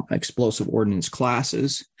explosive ordnance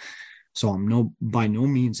classes. So I'm by no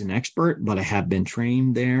means an expert, but I have been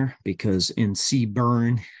trained there because in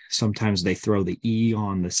CBRN, sometimes they throw the E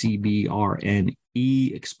on the CBRNE,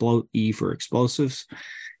 E for explosives.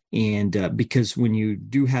 And because when you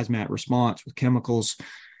do hazmat response with chemicals,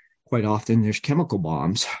 quite often there's chemical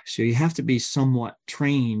bombs. So you have to be somewhat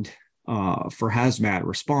trained for hazmat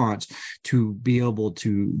response to be able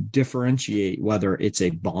to differentiate whether it's a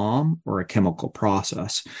bomb or a chemical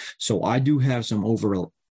process. So I do have some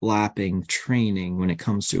overlapping training when it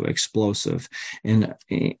comes to explosive. And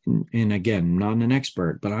again, I'm not an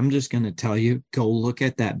expert, but I'm just going to tell you, go look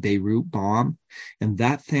at that Beirut bomb, and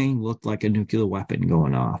that thing looked like a nuclear weapon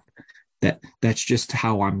going off. That's just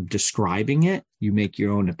how I'm describing it. You make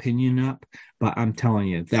your own opinion up, but I'm telling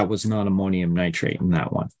you, that was not ammonium nitrate in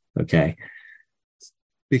that one. Okay.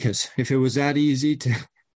 Because if it was that easy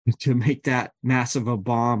to make that massive a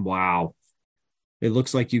bomb, wow. It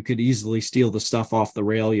looks like you could easily steal the stuff off the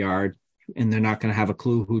rail yard and they're not going to have a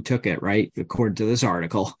clue who took it, right? According to this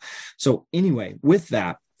article. So anyway, with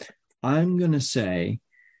that, I'm going to say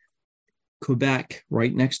Quebec,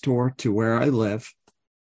 right next door to where I live.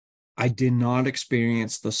 I did not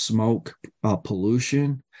experience the smoke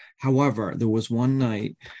pollution. However, there was one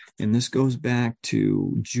night, and this goes back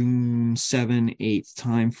to June 7, 8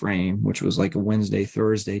 time frame, which was like a Wednesday,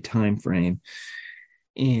 Thursday time frame.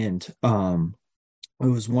 And it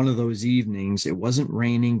was one of those evenings. It wasn't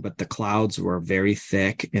raining, but the clouds were very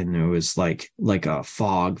thick, and there was like a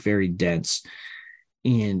fog, very dense.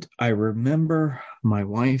 And I remember my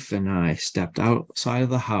wife and I stepped outside of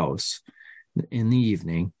the house in the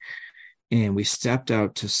evening, and we stepped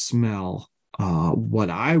out to smell what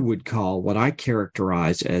I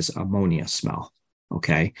characterize as ammonia smell.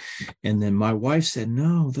 Okay. And then my wife said,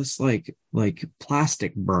 no, that's like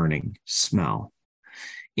plastic burning smell.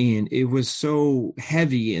 And it was so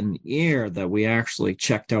heavy in the air that we actually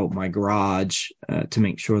checked out my garage to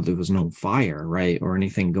make sure there was no fire, right, or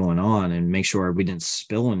anything going on, and make sure we didn't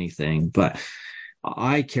spill anything. But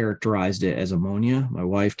I characterized it as ammonia. My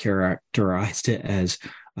wife characterized it as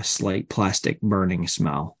a slight plastic burning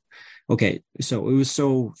smell. Okay, so it was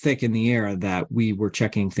so thick in the air that we were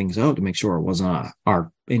checking things out to make sure it wasn't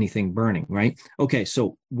anything burning, right? Okay,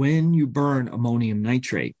 so when you burn ammonium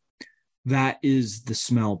nitrate, that is the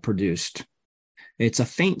smell produced. It's a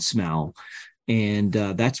faint smell, and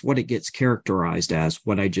that's what it gets characterized as,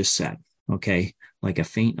 what I just said, okay? Like a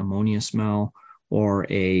faint ammonia smell or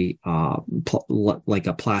like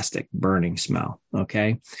a plastic burning smell,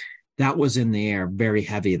 okay? That was in the air very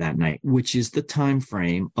heavy that night, which is the time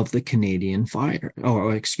frame of the Canadian fire,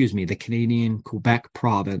 the Canadian Quebec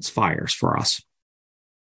province fires for us.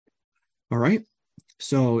 All right.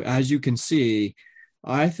 So as you can see,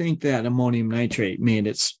 I think that ammonium nitrate made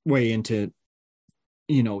its way into,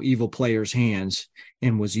 evil players' hands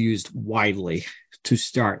and was used widely to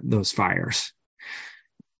start those fires,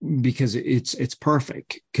 because it's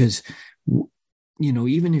perfect. Because,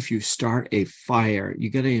 even if you start a fire, you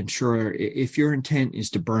got to ensure, if your intent is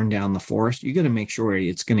to burn down the forest, you got to make sure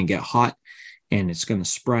it's going to get hot and it's going to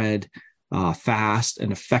spread fast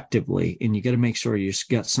and effectively. And you got to make sure you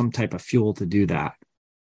got some type of fuel to do that.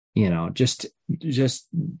 Just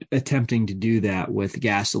attempting to do that with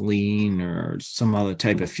gasoline or some other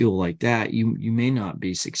type of fuel like that, you may not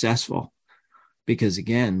be successful, because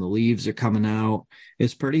again, the leaves are coming out.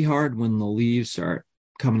 It's pretty hard when the leaves are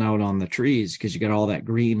coming out on the trees, because you got all that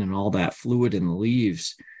green and all that fluid in the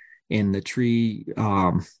leaves, and the tree,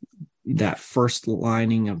 that first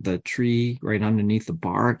lining of the tree right underneath the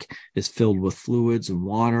bark is filled with fluids and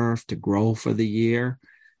water to grow for the year.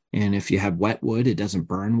 And if you have wet wood, it doesn't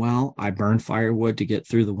burn well. I burn firewood to get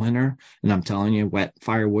through the winter, and I'm telling you, wet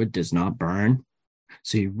firewood does not burn.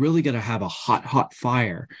 So you really got to have a hot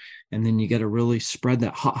fire, and then you got to really spread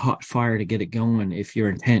that hot fire to get it going if your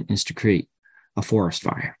intent is to create a forest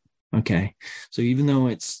fire. Okay. So even though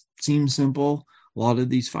it seems simple, a lot of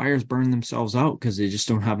these fires burn themselves out because they just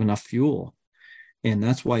don't have enough fuel. And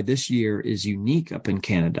that's why this year is unique up in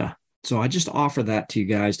Canada. So I just offer that to you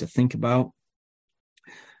guys to think about.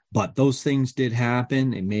 But those things did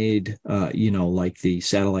happen. It made, like the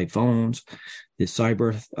satellite phones, the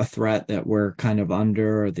cyber threat that we're kind of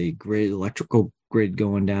under, the electrical grid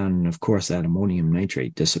going down, and of course that ammonium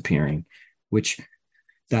nitrate disappearing, which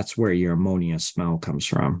that's where your ammonia smell comes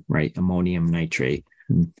from, right? Ammonium nitrate.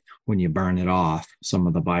 And when you burn it off, some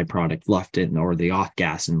of the byproduct left in, or the off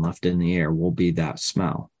gas and left in the air, will be that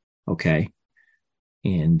smell. Okay.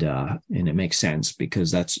 And it makes sense,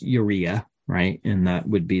 because that's urea, right? And that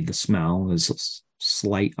would be the smell, is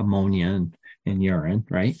slight ammonia and urine,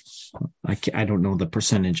 right? I don't know the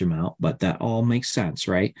percentage amount, but that all makes sense,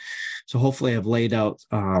 right? So hopefully I've laid out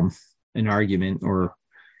an argument or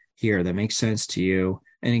here that makes sense to you.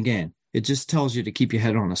 And again, it just tells you to keep your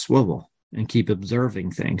head on a swivel and keep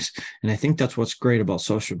observing things. And I think that's what's great about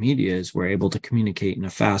social media, is we're able to communicate in a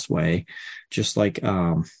fast way, just like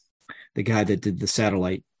the guy that did the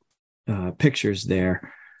satellite pictures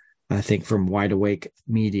there, I think from Wide Awake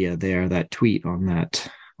Media there, that tweet on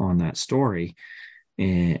that story.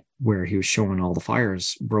 and where he was showing all the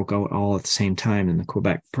fires broke out all at the same time in the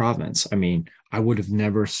Quebec province. I mean, I would have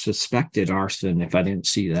never suspected arson if I didn't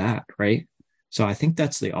see that, right? So I think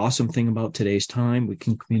that's the awesome thing about today's time. We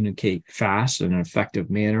can communicate fast in an effective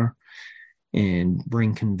manner and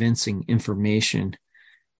bring convincing information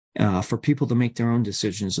for people to make their own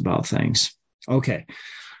decisions about things. Okay,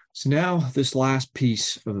 so now this last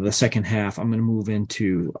piece of the second half, I'm going to move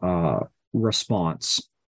into response,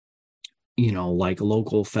 like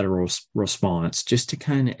local federal response, just to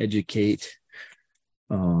kind of educate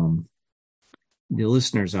the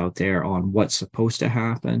listeners out there on what's supposed to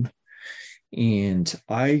happen. And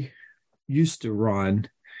I used to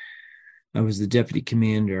I was the deputy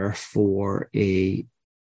commander for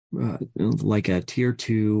like a tier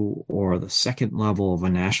 2 or the second level of a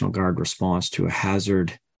National Guard response to a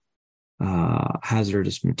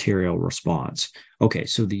hazardous material response. Okay,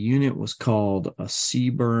 so the unit was called a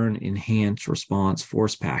CBRN Enhanced Response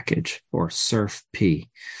Force Package, or SURF-P.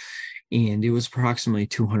 And it was approximately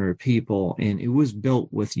 200 people, and it was built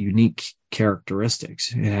with unique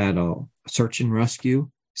characteristics. It had a search and rescue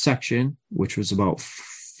section, which was about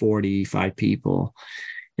 45 people,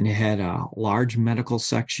 and it had a large medical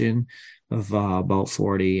section of about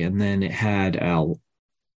 40, and then it had a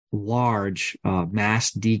large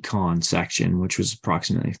mass decon section, which was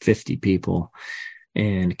approximately 50 people,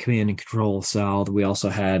 and command and control cell. We also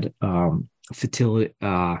had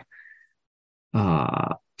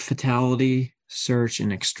fatality search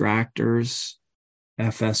and extractors,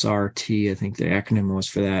 FSRT, I think the acronym was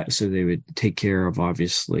for that. So they would take care of,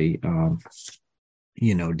 obviously,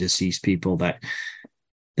 deceased people that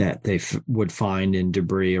they would find in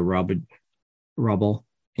debris or rubble.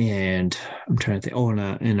 And I'm trying to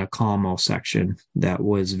think, in a commo section that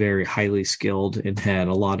was very highly skilled and had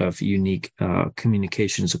a lot of unique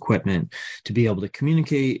communications equipment to be able to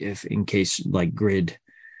communicate if in case like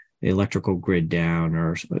electrical grid down,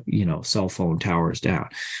 or cell phone towers down.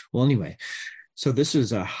 Well, anyway, so this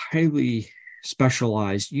is a highly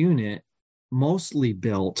specialized unit, mostly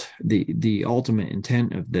built. The ultimate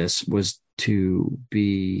intent of this was to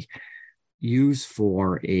be used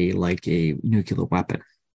for a nuclear weapon.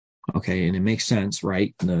 Okay, and it makes sense,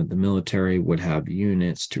 right? The military would have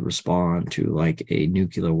units to respond to like a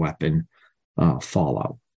nuclear weapon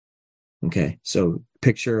fallout. Okay, so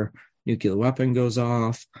picture nuclear weapon goes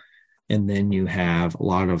off, and then you have a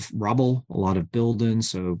lot of rubble, a lot of buildings,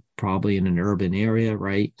 so probably in an urban area,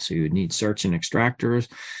 right? So you would need search and extractors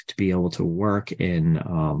to be able to work in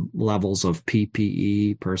levels of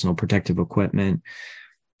PPE, personal protective equipment.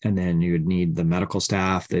 And then you would need the medical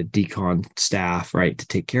staff, the decon staff, right, to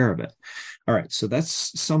take care of it. All right, so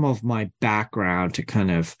that's some of my background to kind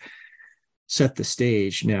of set the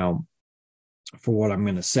stage. Now, for what I'm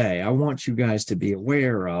going to say, I want you guys to be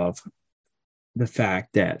aware of the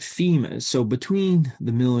fact that FEMA, so between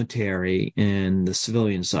the military and the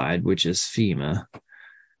civilian side, which is FEMA,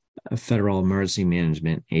 a Federal Emergency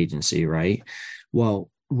Management Agency, right? Well,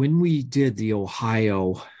 when we did the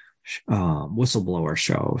Ohio whistleblower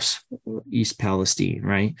shows, East Palestine,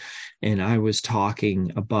 right? And I was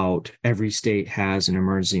talking about every state has an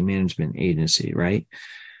emergency management agency, right?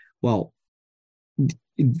 Well,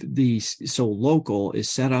 so local is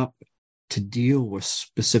set up to deal with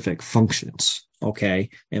specific functions, okay?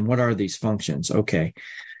 And what are these functions? Okay,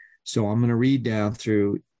 so I'm going to read down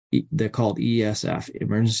through, they're called ESF,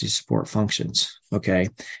 Emergency Support Functions, okay?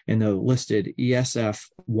 And they're listed ESF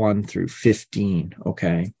 1 through 15,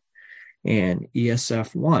 okay? And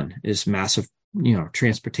ESF 1 is massive,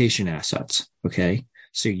 transportation assets, okay?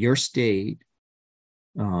 So your state,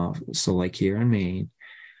 so like here in Maine,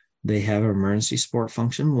 they have Emergency Support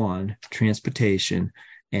Function 1, transportation,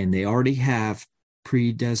 and they already have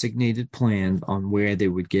pre-designated plans on where they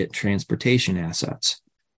would get transportation assets.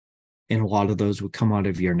 And a lot of those would come out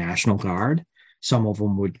of your National Guard. Some of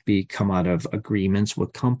them would come out of agreements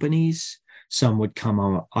with companies. Some would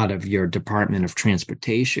come out of your Department of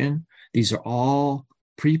Transportation. These are all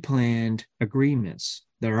pre-planned agreements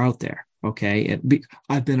that are out there, okay?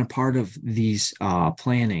 I've been a part of these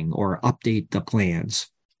planning or update the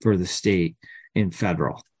plans for the state and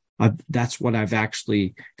federal. That's what I've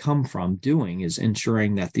actually come from doing, is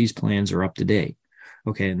ensuring that these plans are up to date.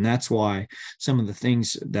 Okay, and that's why some of the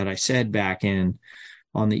things that I said back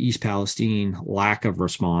on the East Palestine lack of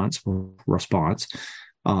response,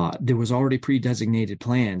 there was already pre-designated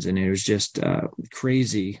plans, and it was just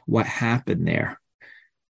crazy what happened there.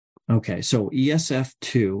 Okay, so ESF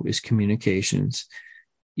 2 is communications,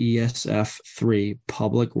 ESF 3,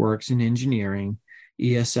 public works and engineering,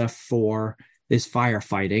 ESF 4 is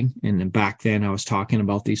firefighting. And then back then I was talking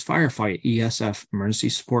about these firefight ESF, Emergency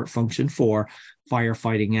Support Function 4,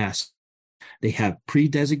 firefighting S. They have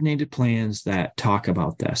pre-designated plans that talk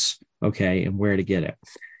about this, okay, and where to get it.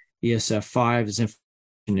 ESF 5 is information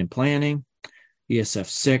and planning. ESF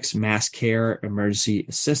 6, mass care, emergency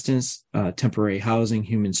assistance, temporary housing,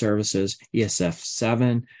 human services. ESF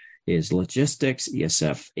 7 is logistics.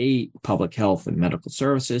 ESF 8, public health and medical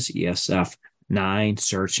services. ESF 9,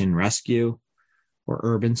 search and rescue, or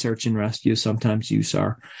urban search and rescue, sometimes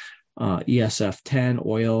USAR. ESF 10,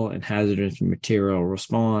 oil and hazardous material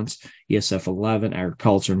response. ESF 11,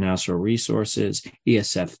 agriculture and natural resources.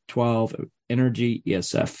 ESF 12, energy.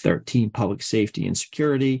 ESF 13, public safety and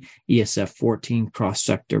security. ESF 14,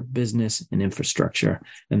 cross-sector business and infrastructure.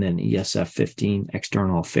 And then ESF 15,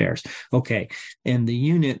 external affairs. Okay, and the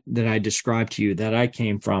unit that I described to you that I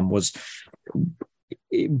came from was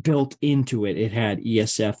built into it. It had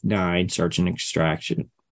ESF 9, search and extraction,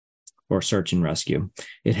 or search and rescue.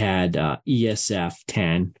 It had ESF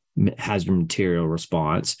 10, hazard material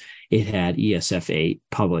response. It had ESF 8,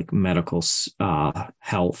 public medical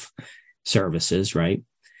health services, right?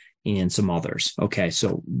 And some others. Okay,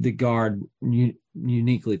 so the Guard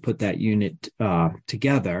uniquely put that unit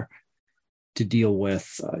together to deal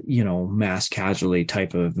with, mass casualty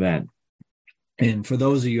type of event. And for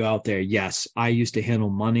those of you out there, yes, I used to handle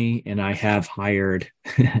money, and I have hired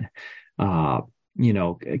mass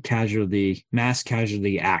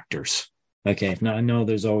casualty actors. Okay. Now I know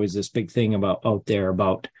there's always this big thing out there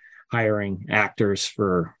about hiring actors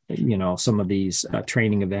for, some of these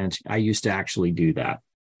training events. I used to actually do that.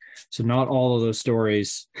 So not all of those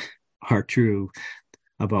stories are true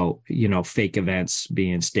about, fake events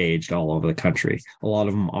being staged all over the country. A lot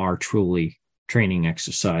of them are truly training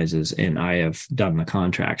exercises, and I have done the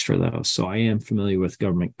contracts for those. So I am familiar with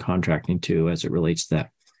government contracting too, as it relates to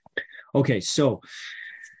that. Okay, so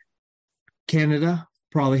Canada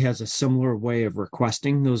probably has a similar way of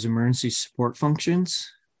requesting those emergency support functions,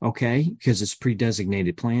 okay, because it's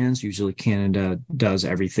pre-designated plans. Usually Canada does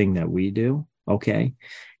everything that we do, okay?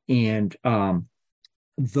 And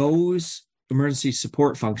those emergency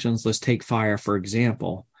support functions, let's take fire, for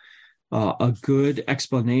example. A good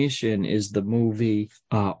explanation is the movie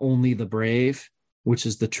Only the Brave, which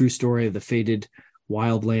is the true story of the fated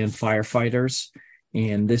wildland firefighters.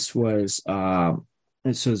 And this was, so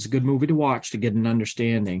it's a good movie to watch to get an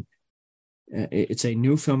understanding. It's a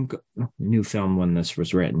new film when this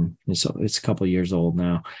was written. It's a couple of years old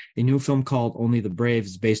now. A new film called Only the Brave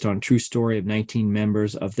is based on a true story of 19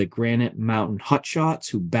 members of the Granite Mountain Hotshots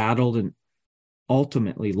who battled and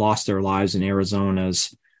ultimately lost their lives in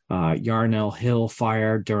Arizona's Yarnell Hill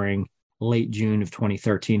fire during late June of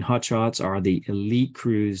 2013. Hotshots are the elite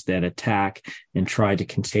crews that attack and try to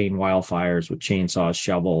contain wildfires with chainsaws,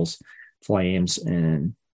 shovels, flames,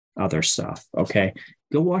 and other stuff. Okay,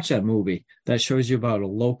 go watch that movie. That shows you about a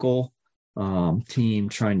local team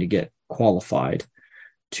trying to get qualified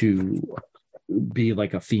to be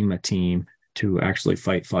like a FEMA team to actually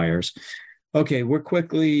fight fires. Okay, we're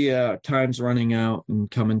quickly, time's running out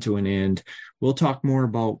and coming to an end. We'll talk more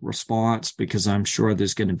about response because I'm sure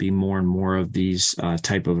there's going to be more and more of these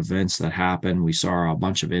type of events that happen. We saw a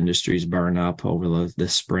bunch of industries burn up over the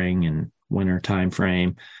spring and winter time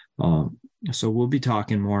frame. So we'll be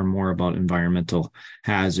talking more and more about environmental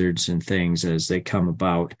hazards and things as they come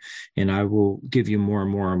about. And I will give you more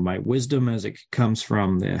and more of my wisdom as it comes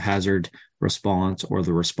from the hazard response or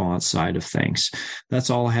the response side of things. That's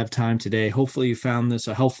all I have time today. Hopefully you found this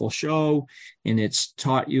a helpful show and it's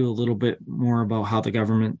taught you a little bit more about how the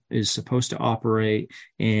government is supposed to operate.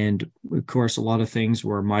 And of course, a lot of things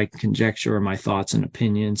were my conjecture or my thoughts and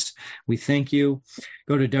opinions. We thank you.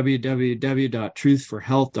 Go to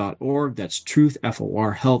www.truthforhealth.org. That's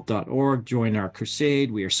truthforhealth.org. Join our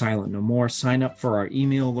crusade. We are silent no more. Sign up for our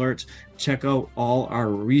email alerts. Check out all our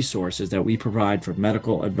resources that we provide for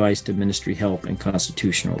medical advice to ministry help and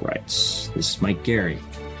constitutional rights. This is Mike Gary,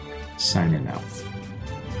 signing out.